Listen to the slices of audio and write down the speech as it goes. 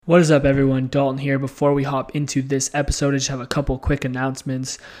What is up, everyone? Dalton here. Before we hop into this episode, I just have a couple quick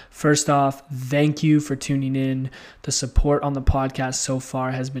announcements. First off, thank you for tuning in. The support on the podcast so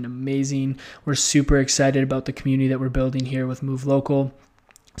far has been amazing. We're super excited about the community that we're building here with Move Local.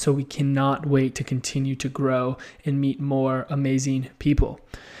 So we cannot wait to continue to grow and meet more amazing people.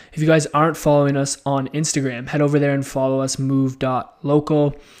 If you guys aren't following us on Instagram, head over there and follow us,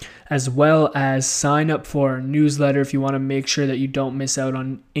 move.local, as well as sign up for our newsletter if you want to make sure that you don't miss out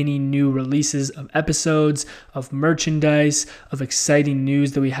on any new releases of episodes, of merchandise, of exciting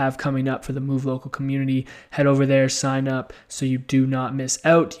news that we have coming up for the Move Local community. Head over there, sign up so you do not miss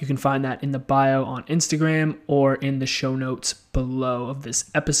out. You can find that in the bio on Instagram or in the show notes below of this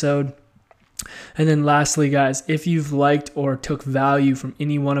episode. And then lastly, guys, if you've liked or took value from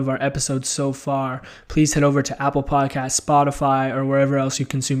any one of our episodes so far, please head over to Apple Podcasts, Spotify, or wherever else you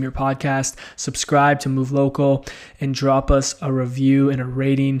consume your podcast. Subscribe to Move Local and drop us a review and a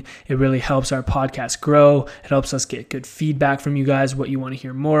rating. It really helps our podcast grow. It helps us get good feedback from you guys, what you want to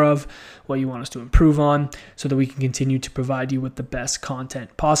hear more of, what you want us to improve on, so that we can continue to provide you with the best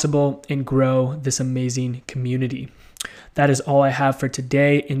content possible and grow this amazing community. That is all I have for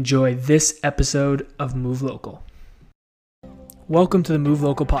today. Enjoy this episode of Move Local. Welcome to the Move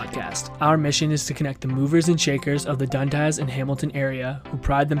Local podcast. Our mission is to connect the movers and shakers of the Dundas and Hamilton area who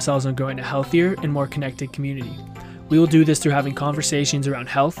pride themselves on growing a healthier and more connected community. We will do this through having conversations around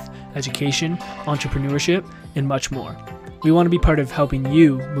health, education, entrepreneurship, and much more. We want to be part of helping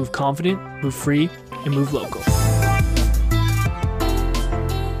you move confident, move free, and move local.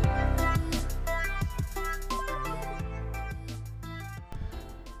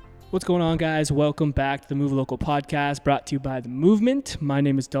 What's going on, guys? Welcome back to the Move Local podcast, brought to you by The Movement. My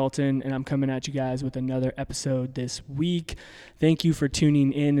name is Dalton, and I'm coming at you guys with another episode this week. Thank you for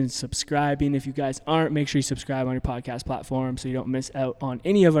tuning in and subscribing. If you guys aren't, make sure you subscribe on your podcast platform so you don't miss out on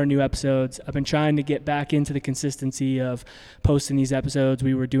any of our new episodes. I've been trying to get back into the consistency of posting these episodes.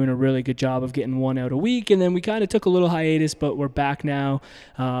 We were doing a really good job of getting one out a week, and then we kind of took a little hiatus, but we're back now.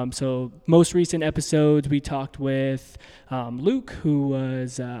 So most recent episodes, we talked with Luke, who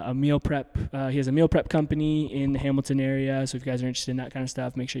was a meal prep. He has a meal prep company in the Hamilton area. So if you guys are interested in that kind of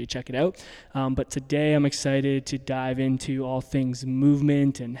stuff, make sure you check it out. But today I'm excited to dive into all things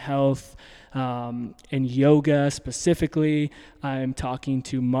movement and health and yoga specifically. I'm talking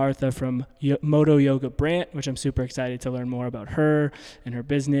to Martha from Modo Yoga Brant, which I'm super excited to learn more about her and her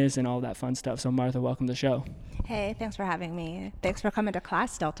business and all that fun stuff. So Martha, welcome to the show. Hey, thanks for having me. Thanks for coming to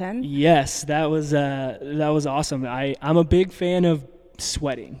class, Dalton. Yes, that was awesome. I'm a big fan of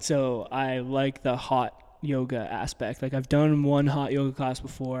sweating, so I like the hot yoga aspect. Like, I've done one hot yoga class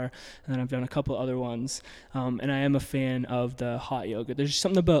before, and then I've done a couple other ones, and I am a fan of the hot yoga. There's just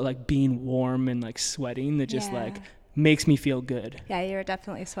something about like being warm and like sweating that just like makes me feel good. Yeah, you're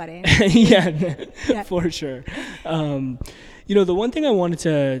definitely sweating. yeah, for sure. The one thing I wanted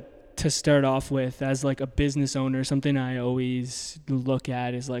to start off with as like a business owner, something I always look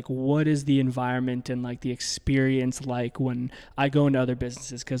at is like, what is the environment and like the experience like when I go into other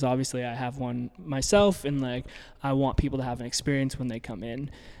businesses? Because obviously I have one myself, and like I want people to have an experience when they come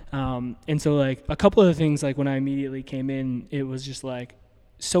in. And so like a couple of the things, like when I immediately came in, it was just like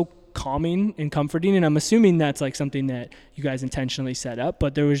so calming and comforting. And I'm assuming that's like something that you guys intentionally set up,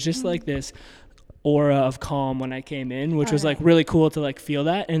 but there was just like this aura of calm when I came in, which was like really cool to like feel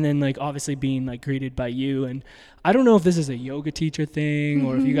that. And then like obviously being like greeted by you, and I don't know if this is a yoga teacher thing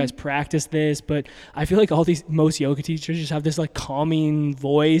or if you guys practice this, but I feel like most yoga teachers just have this like calming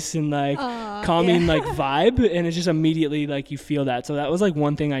voice and like calming like vibe, and it's just immediately like you feel that. So that was like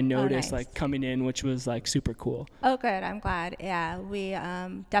one thing I noticed like coming in, which was like super cool. Oh, good. I'm glad. Yeah, we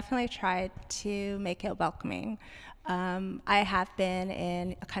definitely tried to make it welcoming. I have been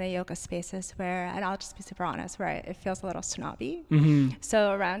in kind of yoga spaces where, and I'll just be super honest, where it feels a little snobby.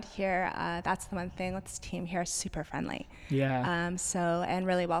 So around here, that's the one thing with this team here, super friendly. Yeah. And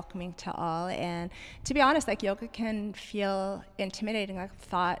really welcoming to all. And to be honest, like yoga can feel intimidating. Like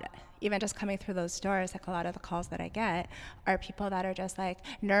thought, even just coming through those doors, like a lot of the calls that I get are people that are just like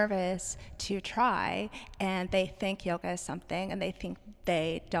nervous to try, and they think yoga is something, and they think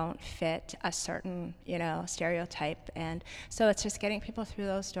they don't fit a certain, stereotype. And so it's just getting people through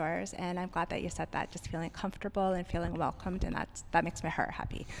those doors. And I'm glad that you said that, just feeling comfortable and feeling welcomed. And that makes my heart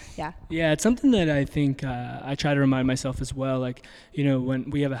happy. Yeah. Yeah. It's something that I think I try to remind myself as well. Like, when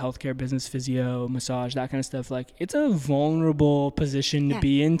we have a healthcare business, physio, massage, that kind of stuff, like it's a vulnerable position to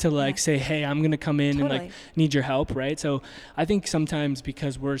be in, to like say, hey, I'm going to come in and like need your help. Right. So I think sometimes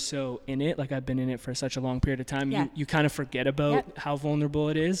because we're so in it, like I've been in it for such a long period of time, you kind of forget about how vulnerable vulnerable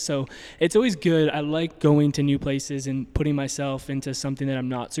it is. So it's always good. I like going to new places and putting myself into something that I'm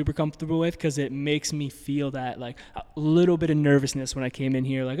not super comfortable with, because it makes me feel that like a little bit of nervousness when I came in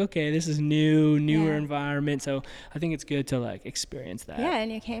here, like, okay, this is newer environment. So I think it's good to like experience that. Yeah,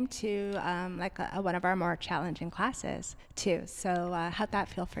 and you came to one of our more challenging classes too. So how'd that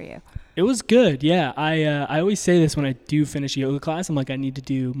feel for you? It was good. Yeah. I always say this when I do finish a yoga class. I'm like, I need to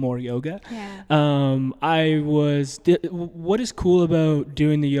do more yoga. Yeah. What is cool about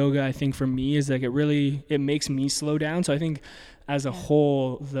doing the yoga, I think for me, is like it makes me slow down. So I think as a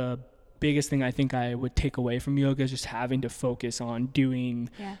whole, the biggest thing I think I would take away from yoga is just having to focus on doing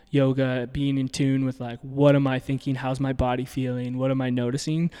yoga, being in tune with like, what am I thinking? How's my body feeling? What am I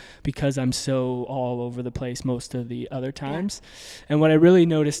noticing? Because I'm so all over the place most of the other times. And what I really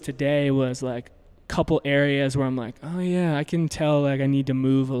noticed today was like a couple areas where I'm like, oh yeah, I can tell like I need to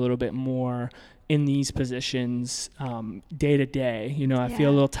move a little bit more in these positions day to day. You know, I feel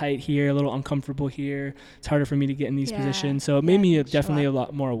a little tight here, a little uncomfortable here. It's harder for me to get in these positions. So it made me definitely a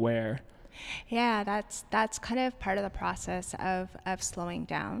lot more aware. Yeah, that's kind of part of the process of slowing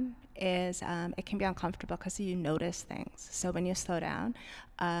down. Is it can be uncomfortable because you notice things. So when you slow down,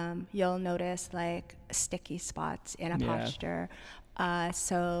 you'll notice like sticky spots in a posture.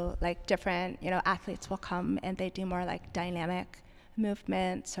 So like different, athletes will come and they do more like dynamic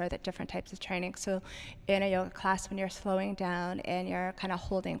movements or the different types of training. So in a yoga class, when you're slowing down and you're kind of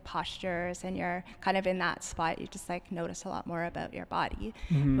holding postures and you're kind of in that spot, you just like notice a lot more about your body,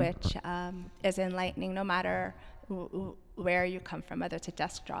 which is enlightening no matter where you come from, whether it's a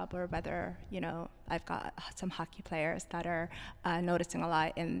desk job or whether, I've got some hockey players that are noticing a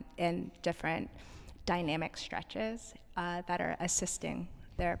lot in different dynamic stretches that are assisting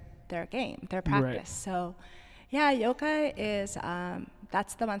their game, their practice. Right. So yeah, yoga is,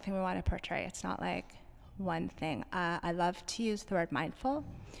 that's the one thing we want to portray. It's not like one thing. I love to use the word mindful.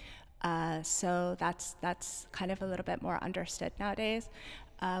 So that's kind of a little bit more understood nowadays,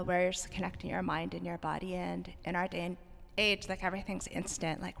 where you're just connecting your mind and your body. And in our day and age, like everything's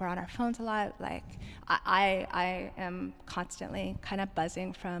instant. Like we're on our phones a lot. Like I am constantly kind of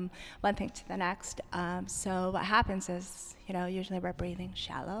buzzing from one thing to the next. So what happens is, usually we're breathing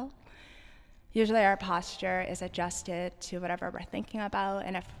shallow. Usually our posture is adjusted to whatever we're thinking about.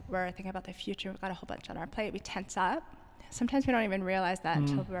 And if we're thinking about the future, we've got a whole bunch on our plate, we tense up. Sometimes we don't even realize that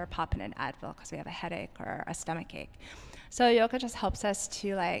until we're popping an Advil because we have a headache or a stomach ache. So yoga just helps us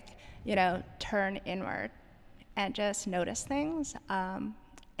to turn inward and just notice things,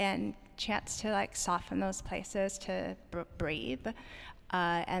 and chance to like soften those places to breathe.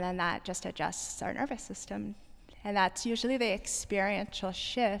 And then that just adjusts our nervous system. And that's usually the experiential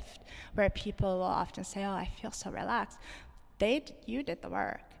shift where people will often say, oh, I feel so relaxed. You did the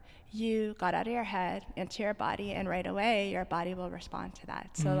work. You got out of your head into your body, and right away your body will respond to that.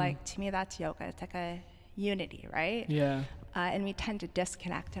 So like to me, that's yoga. It's like a unity, right? Yeah. And we tend to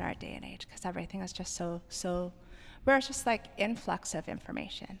disconnect in our day and age because everything is just so we're just like influx of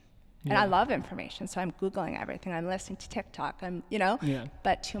information. And I love information, so I'm Googling everything. I'm listening to TikTok.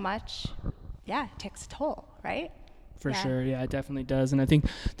 But too much, takes a toll, right? For sure, yeah, it definitely does. And I think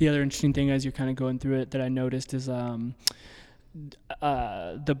the other interesting thing as you're kind of going through it that I noticed is the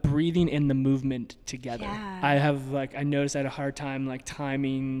breathing and the movement together. I noticed I had a hard time like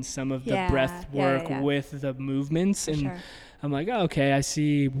timing some of the breath work with the movements. For sure. I'm like, oh, okay, I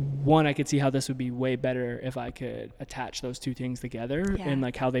could see how this would be way better if I could attach those two things together and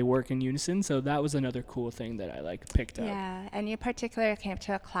like how they work in unison. So that was another cool thing that I like picked up. Yeah, and you particularly came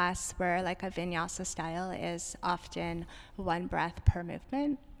to a class where like a vinyasa style is often one breath per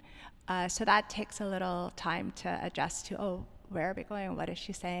movement. So that takes a little time to adjust to, where are we going? What is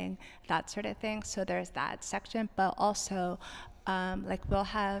she saying? That sort of thing. So there's that section, but also we'll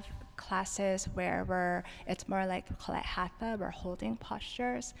have classes where it's more like, we call it hatha, we're holding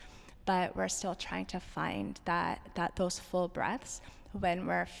postures, but we're still trying to find that those full breaths when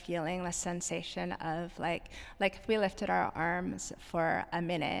we're feeling the sensation of like if we lifted our arms for a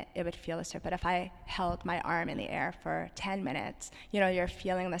minute, it would feel this way. But if I held my arm in the air for 10 minutes, you're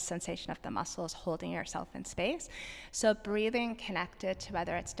feeling the sensation of the muscles holding yourself in space. So breathing connected to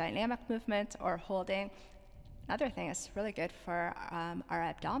whether it's dynamic movements or holding. Another thing is really good for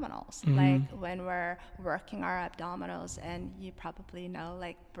our abdominals. Like when we're working our abdominals, and you probably know,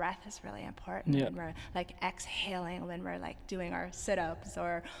 like breath is really important when we're like exhaling, when we're like doing our sit-ups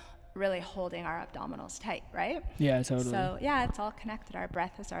or really holding our abdominals tight, right? Yeah, totally. So yeah, it's all connected. Our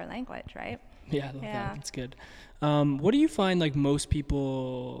breath is our language, right? Yeah, I love that. That's good. What do you find like most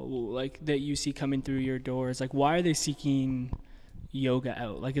people like that you see coming through your doors, like why are they seeking yoga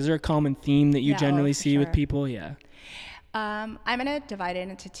out? Like, is there a common theme that you generally see with people? I'm going to divide it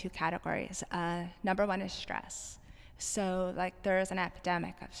into two categories. Number one is stress. So, like, there is an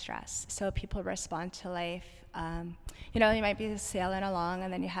epidemic of stress. So people respond to life. You know, you might be sailing along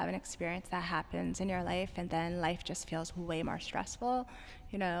and then you have an experience that happens in your life, and then life just feels way more stressful.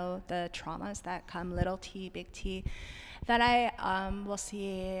 You know, the traumas that come, little t, big T. Then I will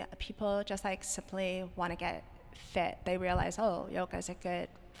see people just like simply want to get fit. They realize, oh, yoga is a good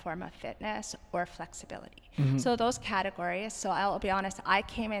form of fitness or flexibility. Mm-hmm. So those categories. So I'll be honest, I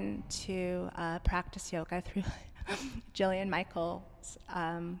came into practice yoga through Jillian Michaels'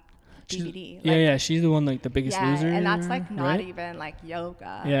 DVD. Yeah, she's the one, like, the Biggest Loser, and that's like not right? even like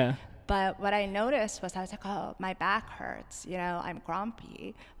yoga. Yeah. But what I noticed was I was like, oh, my back hurts, you know, I'm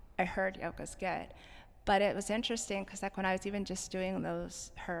grumpy. I heard yoga's good. But it was interesting because, like, when I was even just doing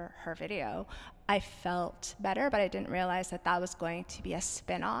her video, I felt better, but I didn't realize that was going to be a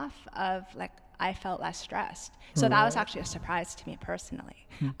spin-off of, like, I felt less stressed. So that was actually a surprise to me personally.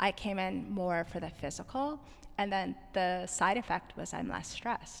 I came in more for the physical, and then the side effect was I'm less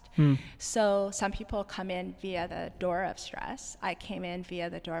stressed. So some people come in via the door of stress. I came in via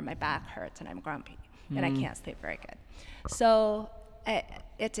the door, my back hurts and I'm grumpy and I can't sleep very good. So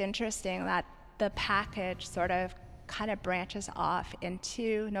it's interesting that the package sort of kind of branches off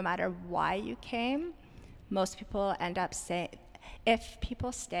into, no matter why you came, most people end up saying, if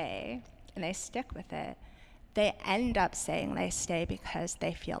people stay and they stick with it, they end up saying they stay because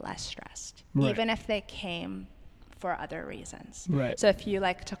they feel less stressed, even if they came for other reasons. Right. So if you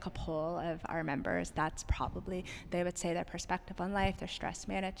like took a poll of our members, that's probably, they would say their perspective on life, their stress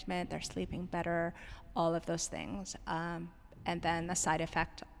management, they're sleeping better, all of those things. And then the side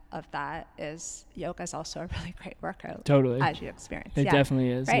effect of that is yoga is also a really great workout. Totally. As you experience. It definitely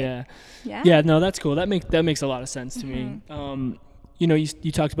is. Right. Yeah, no, that's cool. That makes a lot of sense to me. You know,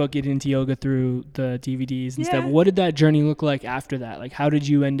 you talked about getting into yoga through the DVDs and stuff. What did that journey look like after that? Like, how did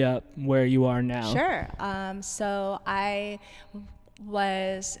you end up where you are now? Sure. So I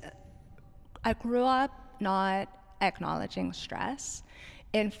grew up not acknowledging stress.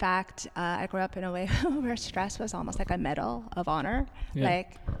 In fact, I grew up in a way where stress was almost like a medal of honor. Yeah.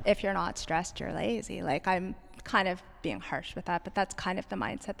 Like, if you're not stressed, you're lazy. Like, I'm kind of being harsh with that, but that's kind of the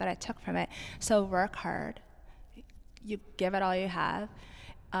mindset that I took from it. So work hard. You give it all you have.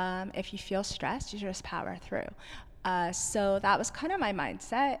 If you feel stressed, you just power through. So that was kind of my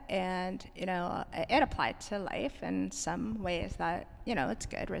mindset, and, you know, it applied to life in some ways that, you know, it's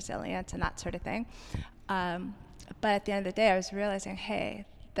good, resilience and that sort of thing. But at the end of the day, I was realizing, hey,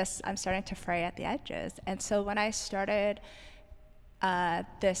 I'm starting to fray at the edges. And so when I started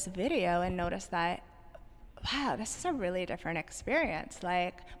this video and noticed that, wow, this is a really different experience.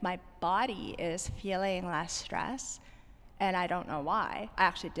 Like, my body is feeling less stress, and I don't know why. I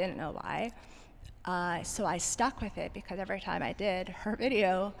actually didn't know why. So I stuck with it because every time I did her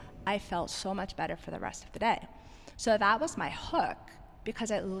video, I felt so much better for the rest of the day. So that was my hook,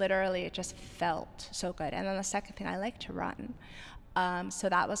 because it literally just felt so good. And then the second thing, I like to run. So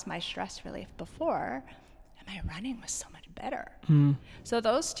that was my stress relief before, and my running was so much better. So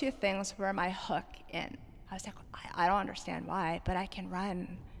those two things were my hook in. I was like, I don't understand why, but I can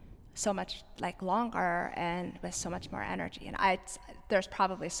run so much, like, longer and with so much more energy. And there's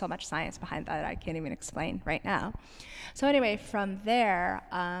probably so much science behind that I can't even explain right now. So anyway, from there,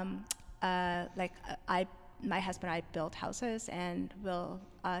 my husband and I build houses, and we'll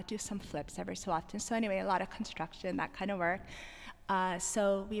do some flips every so often. So anyway, a lot of construction, that kind of work.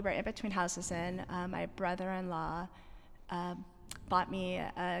 So we were in between houses, and my brother-in-law bought me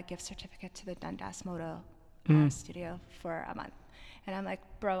a gift certificate to the Dundas Modo studio for a month. And I'm like,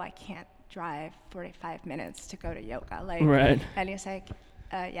 bro, I can't drive 45 minutes to go to yoga. Like, and he's like,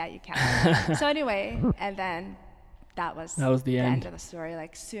 yeah, you can. So anyway, and then that was the end of the story.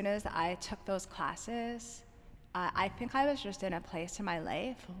 Like, soon as I took those classes, I think I was just in a place in my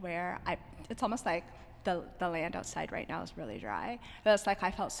life where it's almost like the land outside right now is really dry. But it's like I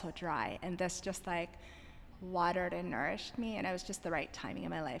felt so dry, and this just like watered and nourished me, and it was just the right timing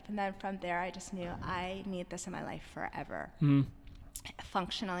in my life. And then from there, I just knew I need this in my life forever.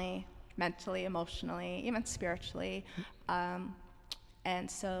 Functionally, mentally, emotionally, even spiritually.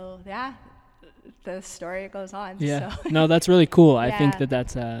 And so, yeah, the story goes on. Yeah. So. No, that's really cool. I think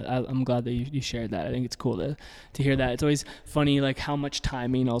that's I'm glad that you shared that. I think it's cool to hear that. It's always funny, like, how much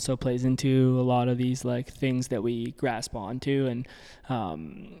timing also plays into a lot of these, like, things that we grasp onto. And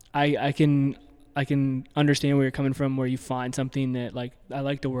I can can understand where you're coming from, where you find something that, like, I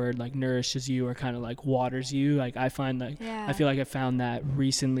like the word, like, nourishes you or kind of like waters you. Like, I find like, I feel like I found that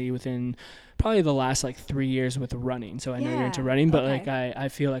recently within probably the last like 3 years with running. So I know you're into running, but like I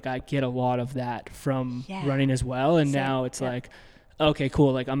feel like I get a lot of that from running as well. And now it's like, okay,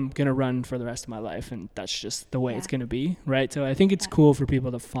 cool. Like, I'm going to run for the rest of my life, and that's just the way it's going to be. Right. So I think it's cool for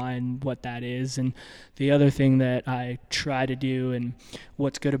people to find what that is. And the other thing that I try to do, and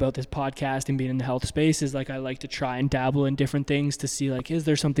what's good about this podcast and being in the health space, is like, I like to try and dabble in different things to see, like, is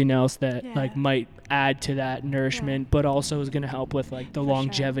there something else that like might add to that nourishment, but also is going to help with like the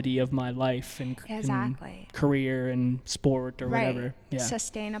longevity of my life and, and career and sport or whatever.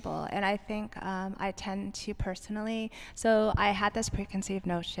 Sustainable. And I think I tend to personally, so I had this preconceived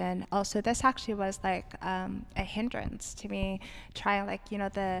notion. Also, this actually was like a hindrance to me trying, like, you know,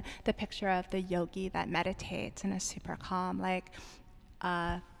 the picture of the yogi that meditates and is super calm. Like,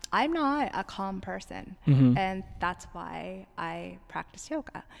 I'm not a calm person, and that's why I practice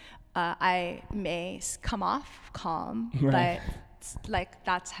yoga. I may come off calm, but like,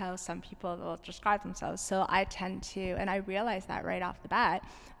 that's how some people will describe themselves. So I tend to, and I realize that right off the bat,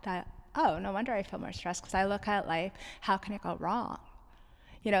 that, oh, no wonder I feel more stressed, because I look at life, how can it go wrong?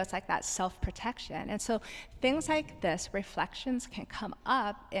 You know, it's like that self-protection. And so things like this, reflections, can come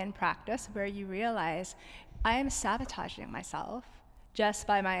up in practice where you realize, I am sabotaging myself just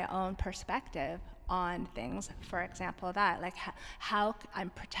by my own perspective on things. For example, that, like, how I'm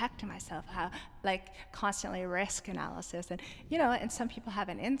protecting myself, how, like, constantly risk analysis. And, you know, and some people have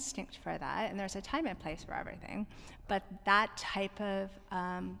an instinct for that, and there's a time and place for everything. But that type of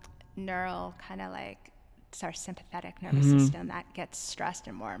neural kind of, like, it's our sympathetic nervous system that gets stressed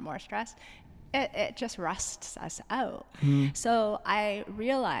and more stressed, it just rusts us out. So I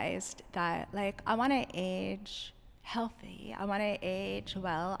realized that, like, I want to age healthy, I want to age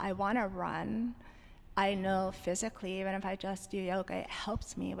well, I want to run. I know physically, even if I just do yoga, it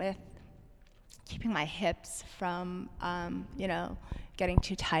helps me with keeping my hips from, you know, getting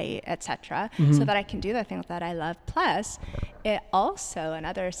too tight, etc., so that I can do the things that I love. Plus, it also,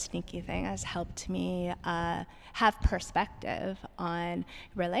 another sneaky thing, has helped me have perspective on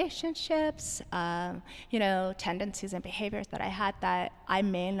relationships, you know, tendencies and behaviors that I had that I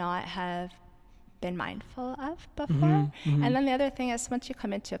may not have been mindful of before. And then the other thing is, once you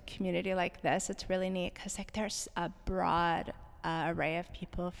come into a community like this, it's really neat, because, like, there's a broad array of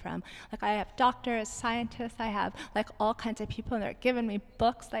people, from, like, I have doctors, scientists, I have, like, all kinds of people, and they're giving me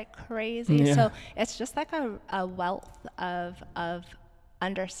books like crazy. So it's just like a wealth of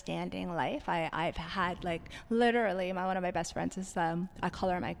understanding life. I've had, like, literally, one of my best friends is, I call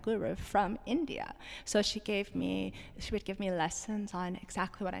her my guru, from India. So she would give me lessons on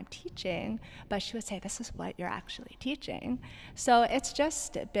exactly what I'm teaching, but she would say, this is what you're actually teaching. So it's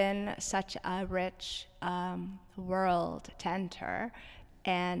just been such a rich world to enter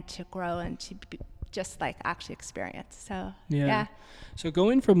and to grow and to be, just, like, actually experience. So So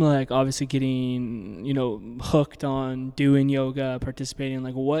going from, like, obviously getting, you know, hooked on doing yoga, participating,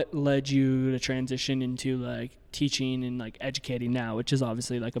 like, what led you to transition into, like, teaching and, like, educating now, which is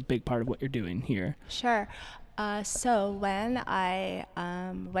obviously, like, a big part of what you're doing here? Sure. So when I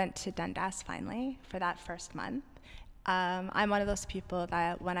went to Dundas finally for that first month, I'm one of those people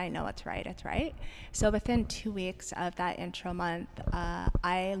that when I know it's right, it's right. So within 2 weeks of that intro month,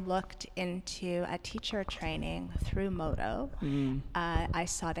 I looked into a teacher training through Modo. I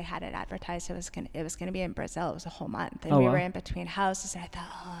saw they had it advertised. It was gonna be in Brazil. It was a whole month, and we were in between houses. And I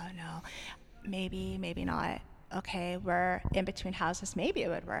thought, oh no, maybe not. Okay, we're in between houses. Maybe it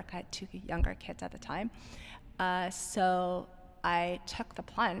would work. I had 2 younger kids at the time. So I took the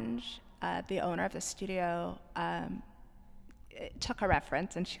plunge. The owner of the studio took a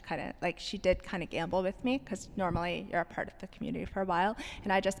reference, and she did kind of gamble with me, because normally you're a part of the community for a while,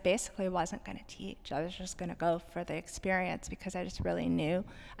 and I just basically wasn't going to teach. I was just going to go for the experience, because I just really knew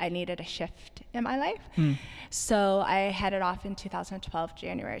I needed a shift in my life. So I headed off in 2012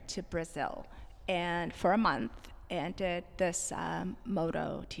 January to Brazil, and for a month, and did this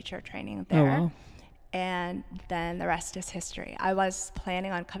Modo teacher training there. Oh, wow. And then the rest is history. I was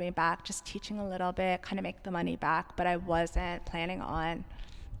planning on coming back, just teaching a little bit, kind of make the money back, but I wasn't planning on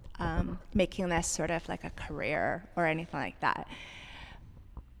making this sort of like a career or anything like that.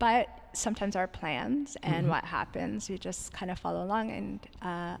 But sometimes our plans and what happens, you just kind of follow along.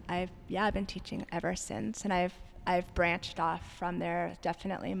 And I've been teaching ever since, and I've branched off from there,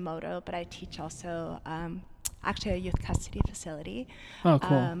 definitely Modo, but I teach also actually a youth custody facility. Oh,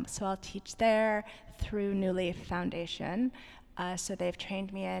 cool. So I'll teach there through New Leaf Foundation. So they've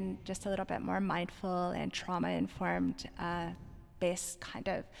trained me in just a little bit more mindful and trauma-informed based kind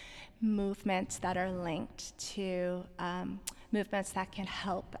of movements that are linked to movements that can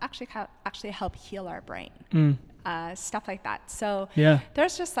actually help heal our brain. Stuff like that. So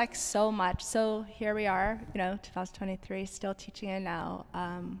there's just like so much. So here we are, 2023, still teaching it now.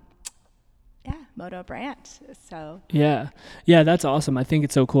 Modo Brant. So that's awesome. I think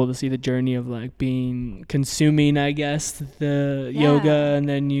it's so cool to see the journey of like consuming, I guess, the yoga, and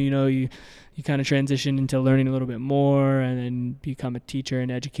then you kind of transition into learning a little bit more, and then become a teacher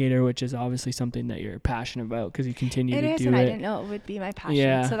and educator, which is obviously something that you're passionate about because you continue to do it. It is, and I didn't know it would be my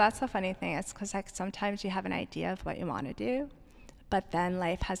passion. So that's the funny thing. It's because like sometimes you have an idea of what you want to do, but then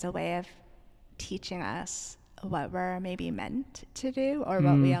life has a way of teaching us what we're maybe meant to do or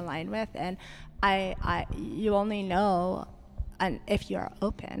what we align with, and you only know if you're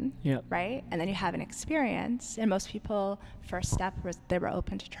open, right? And then you have an experience, and most people first step was they were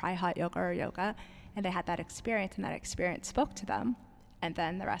open to try hot yoga or yoga, and they had that experience, and that experience spoke to them, and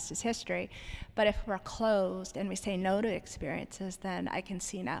then the rest is history. But if we're closed and we say no to experiences, then I can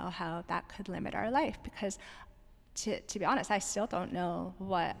see now how that could limit our life, because to be honest, I still don't know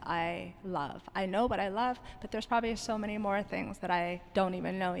what I love. I know what I love, but there's probably so many more things that I don't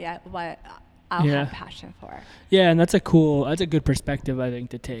even know yet what I'll have passion for. Yeah, and that's a good perspective, I think,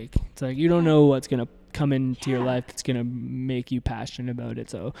 to take. It's like you don't know what's going to come into your life that's going to make you passionate about it.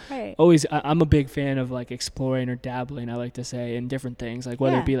 So always, I'm a big fan of like exploring or dabbling, I like to say, in different things, like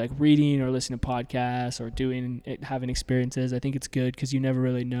whether it be like reading or listening to podcasts or having experiences. I think it's good because you never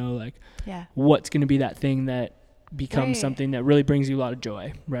really know like what's going to be that thing that becomes something that really brings you a lot of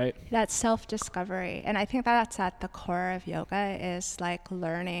joy, right? That self-discovery. And I think that's at the core of yoga, is like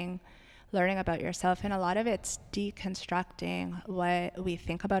learning about yourself, and a lot of it's deconstructing what we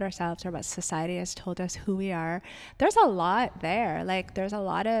think about ourselves or what society has told us who we are. There's a lot there. Like there's a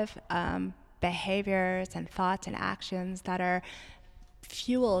lot of behaviors and thoughts and actions that are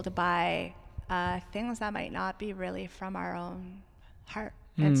fueled by things that might not be really from our own heart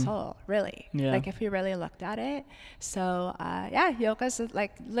and soul, really. Like if we really looked at it. So yoga's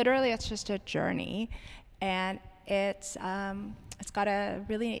like literally, it's just a journey, and it's got a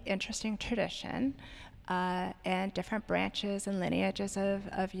really interesting tradition and different branches and lineages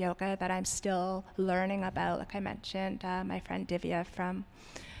of yoga that I'm still learning about. Like I mentioned, my friend Divya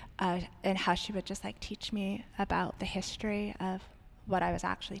and how she would just like teach me about the history of what I was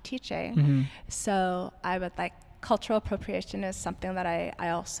actually teaching. So I would like, cultural appropriation is something that I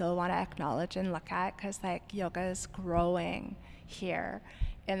also want to acknowledge and look at, because like yoga is growing here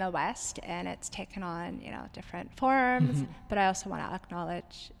in the West, and it's taken on different forms, but I also want to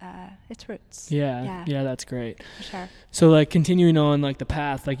acknowledge its roots. That's great. For sure. So like continuing on like the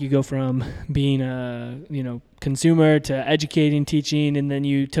path, like you go from being a consumer to educating, teaching, and then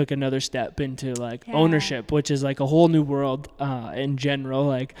you took another step into like ownership, which is like a whole new world in general,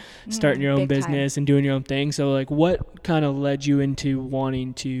 like starting your own business and doing your own thing. So like what kind of led you into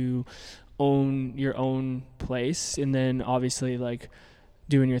wanting to own your own place, and then obviously like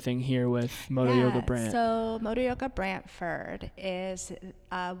doing your thing here with Modo Yoga Brant? So Modo Yoga Brantford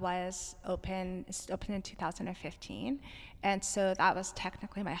was open in 2015, and so that was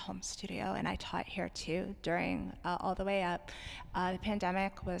technically my home studio, and I taught here too during all the way up. The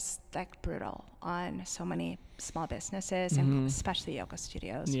pandemic was like brutal on so many small businesses, and especially yoga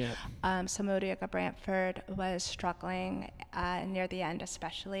studios. So Modo Yoga Brantford was struggling near the end,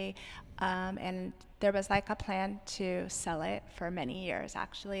 especially, and there was like a plan to sell it for many years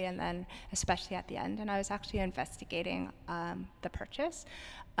actually, and then especially at the end, and I was actually investigating the purchase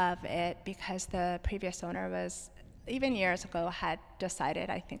of it, because the previous owner was, even years ago, had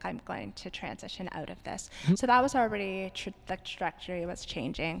decided, I think I'm going to transition out of this. So that was already, the trajectory was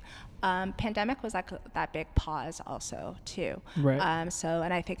changing. Pandemic was like that big pause also too. Right. So,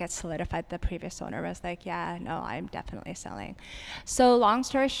 and I think it solidified. The previous owner was like, yeah, no, I'm definitely selling. So long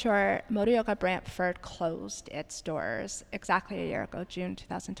story short, Modo Yoga Brantford closed its doors exactly a year ago, June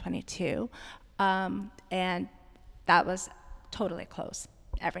 2022. And that was totally closed,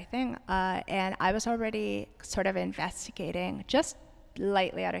 everything. And I was already sort of investigating, just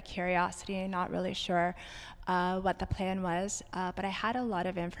lightly out of curiosity, not really sure what the plan was, but I had a lot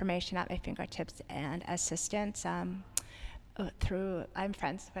of information at my fingertips and assistance through, I'm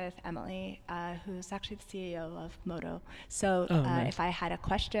friends with Emily, who's actually the CEO of Modo. So nice. If I had a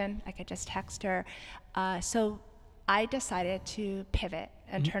question, I could just text her. So I decided to pivot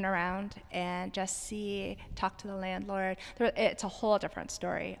and turn around and just talk to the landlord. It's a whole different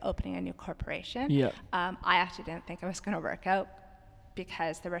story, opening a new corporation. I actually didn't think it was going to work out,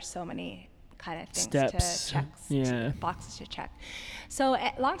 because there were so many kind of things steps to check, boxes to check. So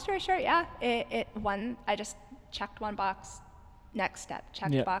long story short, I just checked one box, next step,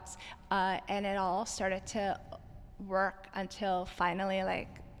 check Yeah. the box. And it all started to work until finally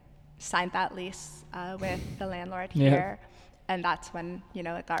like signed that lease with the landlord Yeah. here. And that's when, you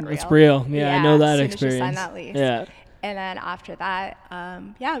know, it got real. It's real. Yeah, I know that as soon experience. As you sign that lease. Yeah. And then after that,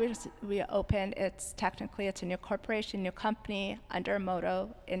 we opened. It's a new corporation, new company under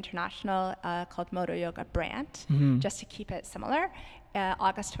Modo International called Modo Yoga Brant, just to keep it similar.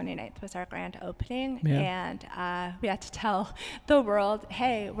 August 29th was our grand opening, and we had to tell the world,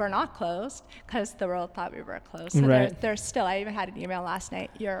 hey, we're not closed, because the world thought we were closed. So there's still, I even had an email last night,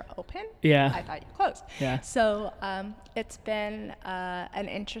 you're open? Yeah. I thought you closed. Yeah. So it's been an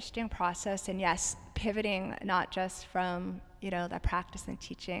interesting process, and yes, pivoting not just from, you know, the practice and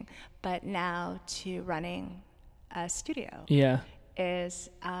teaching, but now to running a studio. Yeah. Is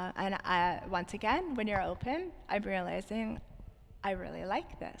once again, when you're open, I'm realizing I really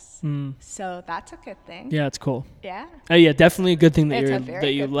like this. So that's a good thing. Yeah, it's cool. Yeah. Yeah, definitely a good thing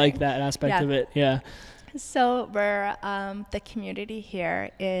that you like thing. that aspect of it. Yeah. So we're the community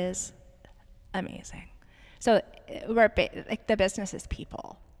here is amazing. So like the business is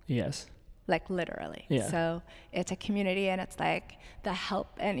people. Yes. Like literally. Yeah. So it's a community, and it's like the help,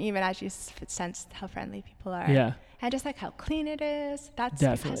 and even as you sense how friendly people are. Yeah. And just like how clean it is. That's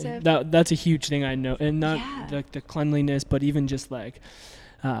definitely that's a huge thing I know, and not like the cleanliness, but even just like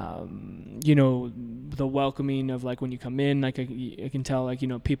you know, the welcoming of like when you come in, like I can tell, like, you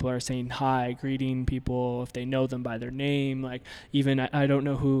know, people are saying hi, greeting people if they know them by their name. Like even I don't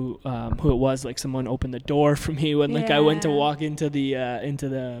know who it was, like someone opened the door for me when like I went to walk into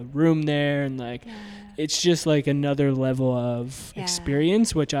the room there, and like it's just like another level of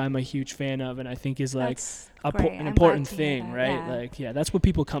experience, which I'm a huge fan of, and I think is like an important thing, right? Like that's what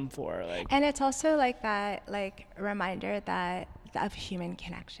people come for. Like, and it's also like that like reminder that of human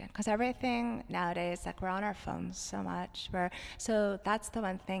connection, because everything nowadays, like we're on our phones so much, so that's the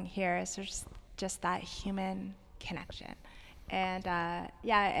one thing here is there's just that human connection. And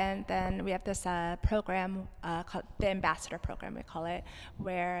and then we have this program called the Ambassador Program, we call it,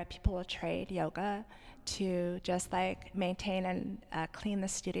 where people will trade yoga to just like maintain and clean the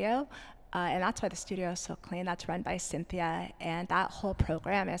studio. And that's why the studio is so clean. That's run by Cynthia, and that whole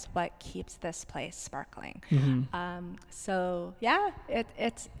program is what keeps this place sparkling. So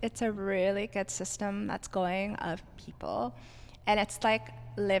it's a really good system that's going of people, and it's like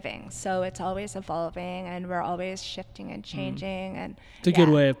living. So it's always evolving, and we're always shifting and changing. And it's a good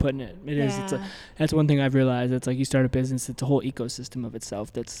way of putting it. It is. That's one thing I've realized. It's like you start a business, it's a whole ecosystem of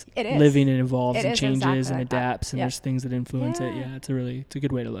itself that's living and evolves and changes and adapts, and there's things that influence it. Yeah, it's a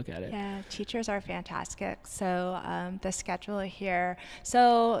good way to look at it. Yeah, teachers are fantastic. So the schedule here.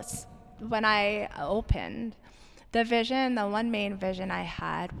 So when I opened, the one main vision I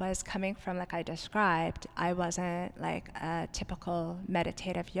had was coming from, like I described, I wasn't like a typical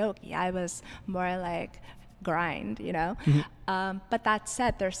meditative yogi. I was more like grind, you know? But that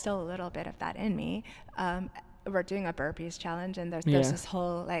said, there's still a little bit of that in me. We're doing a burpees challenge, and there's this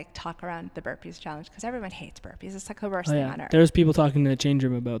whole like talk around the burpees challenge, because everyone hates burpees. It's like the worst thing on earth. There's people talking in the change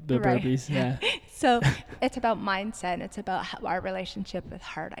room about the burpees. Yeah. So it's about mindset, and it's about our relationship with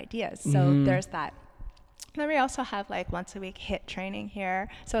hard ideas. So there's that. Then we also have like once a week HIIT training here.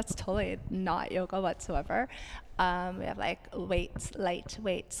 So it's totally not yoga whatsoever. We have like light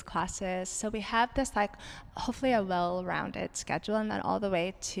weights classes. So we have this like hopefully a well-rounded schedule, and then all the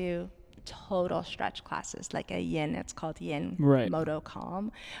way to total stretch classes, like a yin, it's called yin Modo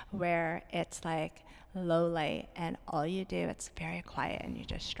Calm, where it's like low light, and all you do, it's very quiet, and you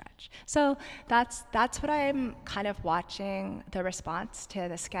just stretch. So that's what I'm kind of watching, the response to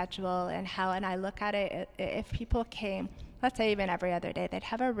the schedule, and I look at it, if people came, let's say even every other day, they'd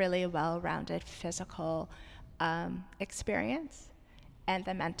have a really well-rounded physical experience, and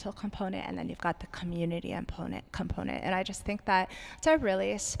the mental component, and then you've got the community component. And I just think that it's a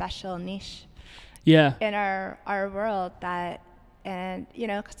really special niche in our world, that, and you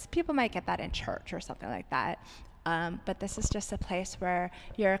know, because people might get that in church or something like that, but this is just a place where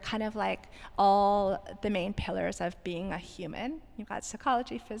you're kind of like all the main pillars of being a human. You've got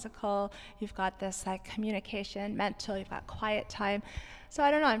psychology, physical, you've got this like communication, mental, you've got quiet time. So I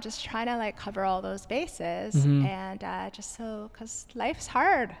don't know, I'm just trying to like cover all those bases, and just so, because life's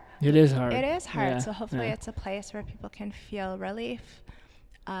hard. It is hard. It is hard. So hopefully it's a place where people can feel relief,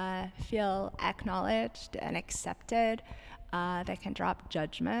 feel acknowledged and accepted. They can drop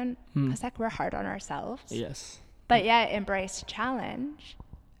judgment, because like we're hard on ourselves. Yes. But embrace challenge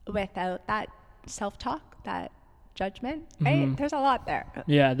without that self-talk, that judgment, right? There's a lot there.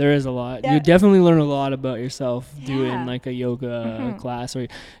 Yeah, there is a lot. Yeah. You definitely learn a lot about yourself doing Yeah. like a yoga class, or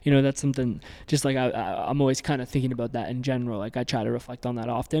that's something. Just like I'm always kind of thinking about that in general. Like I try to reflect on that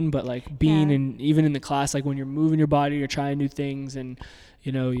often, but like being even in the class, like when you're moving your body, you're trying new things, and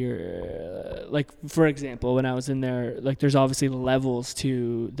you're like, for example, when I was in there, like there's obviously levels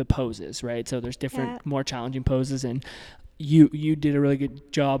to the poses, right? So there's different more challenging poses, and you did a really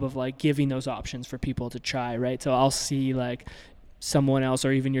good job of like giving those options for people to try, right? So I'll see like someone else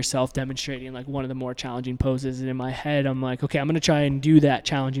or even yourself demonstrating like one of the more challenging poses, and in my head I'm like, okay, I'm gonna try and do that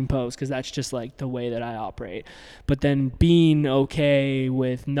challenging pose because that's just like the way that I operate. But then being okay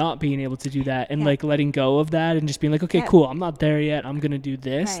with not being able to do that and like letting go of that and just being like, okay, cool, I'm not there yet, I'm gonna do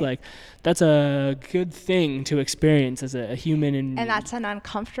this, like that's a good thing to experience as a human. And that's an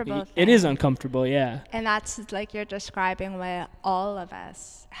uncomfortable thing. It is uncomfortable, yeah. And that's like you're describing what all of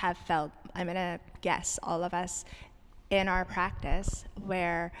us have felt. I'm gonna guess all of us in our practice,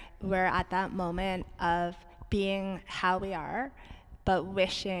 where we're at that moment of being how we are, but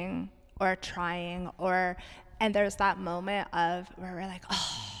wishing or trying, and there's that moment of where we're like,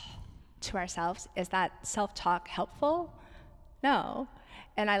 oh, to ourselves, is that self-talk helpful? No.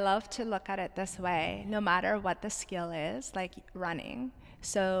 And I love to look at it this way, no matter what the skill is, like running.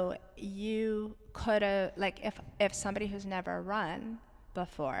 So you could have, like if somebody who's never run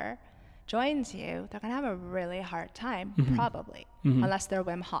before joins you, they're going to have a really hard time, probably, unless they're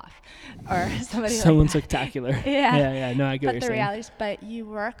Wim Hof or somebody someone like that. spectacular. Yeah. No, I get what you're saying. But the reality is, but you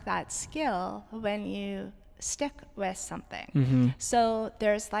work that skill when you stick with something. So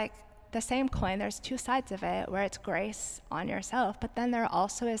there's like the same coin, there's two sides of it, where it's grace on yourself, but then there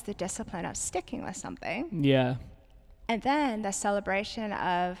also is the discipline of sticking with something. Yeah. And then the celebration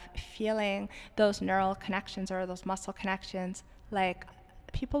of feeling those neural connections or those muscle connections. Like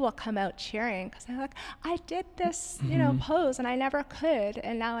people will come out cheering because they're like, I did this, pose and I never could,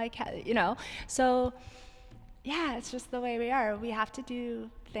 and now I can, So yeah, it's just the way we are. We have to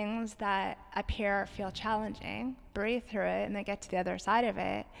do things that appear or feel challenging, breathe through it, and then get to the other side of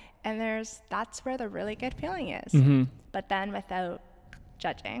it. And that's where the really good feeling is. But then without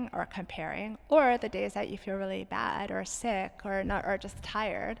judging or comparing, or the days that you feel really bad or sick or not, or just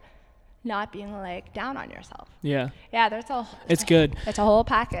tired, not being like down on yourself. Yeah, it's good. It's a whole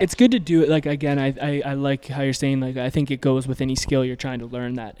package. It's good to do it. Like, again, I like how you're saying, like, I think it goes with any skill you're trying to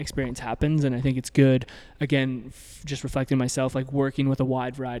learn, that experience happens. And I think it's good, again, just reflecting myself, like working with a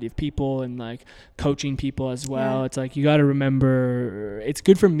wide variety of people and like coaching people as well. It's like, you got to remember, it's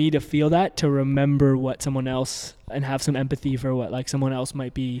good for me to feel that, to remember what someone else, and have some empathy for what like someone else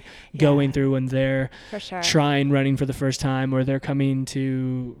might be going through when they're trying running for the first time, or they're coming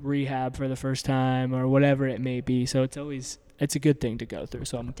to rehab for the first time, or whatever it may be. So it's a good thing to go through.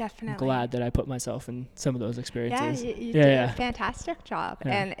 So I'm glad that I put myself in some of those experiences. You did a fantastic job.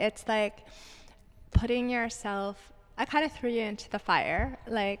 And it's like putting yourself, I kind of threw you into the fire,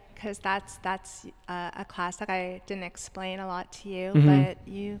 like, because that's a class that I didn't explain a lot to you, but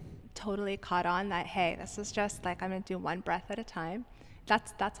you totally caught on that, hey, this is just like, I'm gonna do one breath at a time.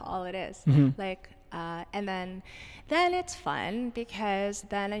 That's all it is. Like, and then it's fun, because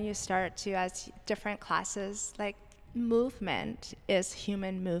then you start to, as different classes, like movement is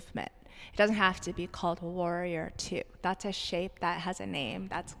human movement. It doesn't have to be called Warrior 2. That's a shape that has a name,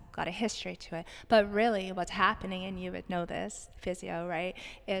 that's got a history to it. But really what's happening, and you would know this, physio, right,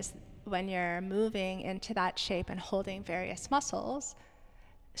 is when you're moving into that shape and holding various muscles,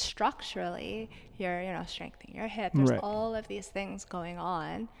 structurally you're strengthening your hip. There's all of these things going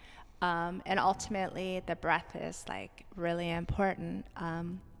on, and ultimately the breath is like really important.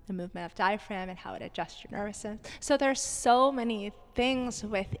 The movement of diaphragm and how it adjusts your nervous system. So there's so many things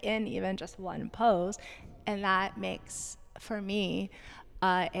within even just one pose, and that makes, for me,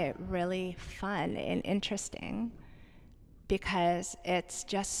 it really fun and interesting, because it's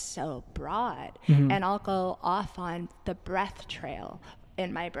just so broad. And I'll go off on the breath trail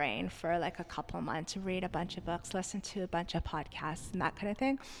in my brain for like a couple of months, read a bunch of books, listen to a bunch of podcasts and that kind of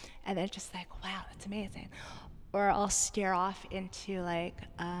thing, and then just like, wow, that's amazing. Or I'll steer off into like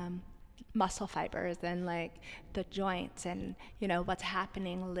muscle fibers and like the joints, and what's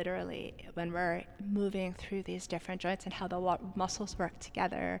happening literally when we're moving through these different joints and how the muscles work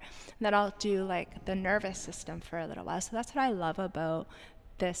together. And then I'll do like the nervous system for a little while. So that's what I love about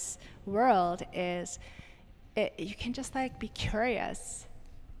this world, is you can just like be curious,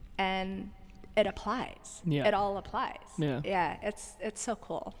 and it applies. It all applies. It's so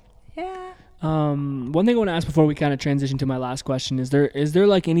cool. Yeah. One thing I want to ask before we kind of transition to my last question is there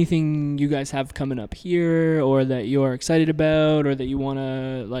like anything you guys have coming up here or that you're excited about or that you want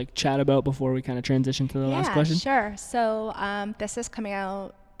to like chat about before we kind of transition to the last question? Sure. So this is coming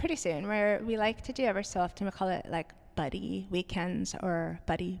out pretty soon, where we like to do every so often. We call it like buddy weekends or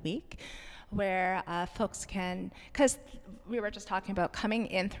buddy week, where folks can, because we were just talking about coming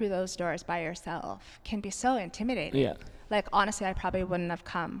in through those doors by yourself can be so intimidating. Yeah. Like honestly, I probably wouldn't have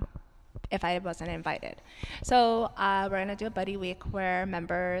come if I wasn't invited. So we're going to do a buddy week where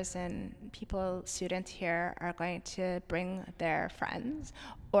members and people, students here are going to bring their friends,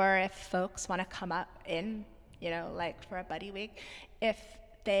 or if folks want to come up in, like for a buddy week, if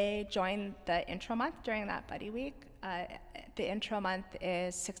they join the intro month during that buddy week, the intro month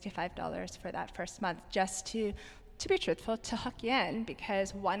is $65 for that first month, just to be truthful, to hook you in,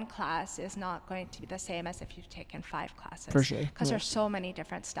 because one class is not going to be the same as if you've taken 5 classes. For sure. Because there's so many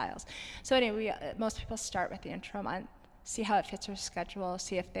different styles. So anyway, most people start with the intro month, see how it fits their schedule,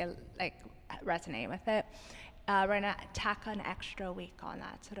 see if they like resonate with it. We're gonna tack an extra week on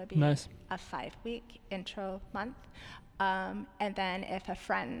that, so it'll be Nice. a 5-week intro month. And then if a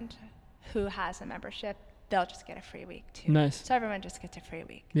friend who has a membership, they'll just get a free week too. Nice. So everyone just gets a free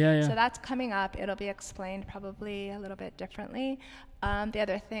week. Yeah. So that's coming up. It'll be explained probably a little bit differently. The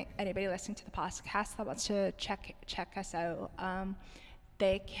other thing, anybody listening to the podcast that wants to check us out,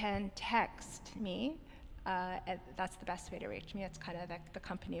 they can text me. And that's the best way to reach me. It's kind of like the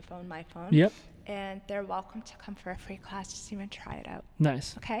company phone, my phone. Yep. And they're welcome to come for a free class, just even try it out.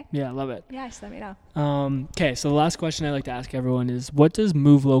 Nice. Okay? Yeah, I love it. Yeah, just let me know. Okay, so the last question I like to ask everyone is, what does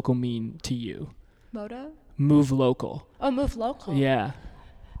move local mean to you? Modo? Move local. Oh, move local. Yeah.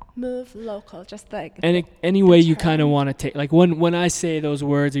 Move local, just like any way you kind of want to take, like when I say those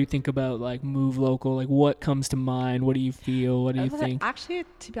words, or you think about like move local, like what comes to mind? What do you feel? What do you think? Actually,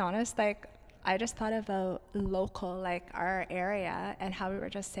 to be honest, like I just thought about local, like our area, and how we were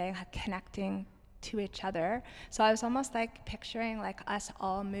just saying connecting to each other. So I was almost like picturing like us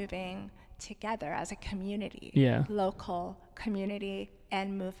all moving together as a community. Yeah. Local community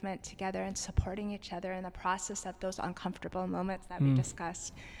and movement together, and supporting each other in the process of those uncomfortable moments that we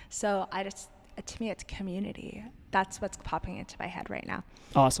discussed. So to me, it's community. That's what's popping into my head right now.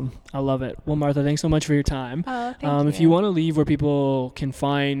 Awesome. I love it. Well, Martha, thanks so much for your time. Oh, thank you. If you want to leave where people can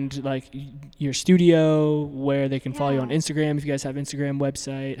find like your studio, where they can follow you on Instagram, if you guys have Instagram,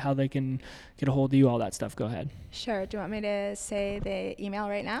 website, how they can get a hold of you, all that stuff, go ahead. Sure. Do you want me to say the email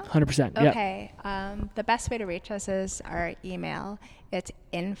right now? 100%. Yeah. Okay. The best way to reach us is our email. It's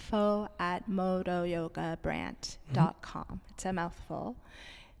info@modoyogabrant.com. It's a mouthful.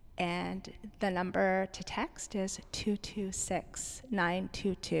 And the number to text is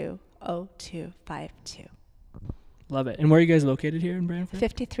 226-922-0252. Love it. And where are you guys located here in Brantford?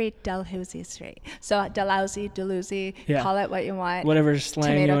 53 Dalhousie Street. So Dalhousie, call it what you want. Whatever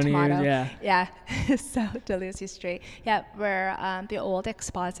slang you want to use, Yeah. So Dalhousie Street. Yeah, we're the old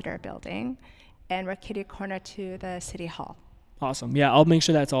Expositor building, and we're kitty corner to the City Hall. Awesome. Yeah, I'll make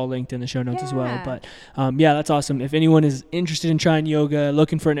sure that's all linked in the show notes as well. Yeah. But that's awesome. If anyone is interested in trying yoga,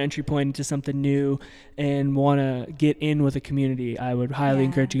 looking for an entry point into something new, and want to get in with a community, I would highly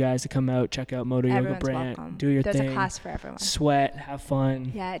encourage you guys to come out, check out Modo Yoga Brant, welcome. do your There's thing. There's a class for everyone. Sweat, have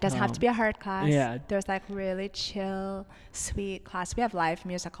fun. Yeah, it doesn't have to be a hard class. Yeah. There's like really chill, sweet class. We have live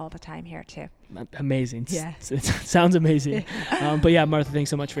music all the time here too. Amazing. Yeah. It sounds amazing. But yeah, Martha,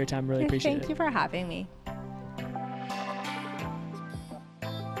 thanks so much for your time. Really appreciate it. Thank you for having me.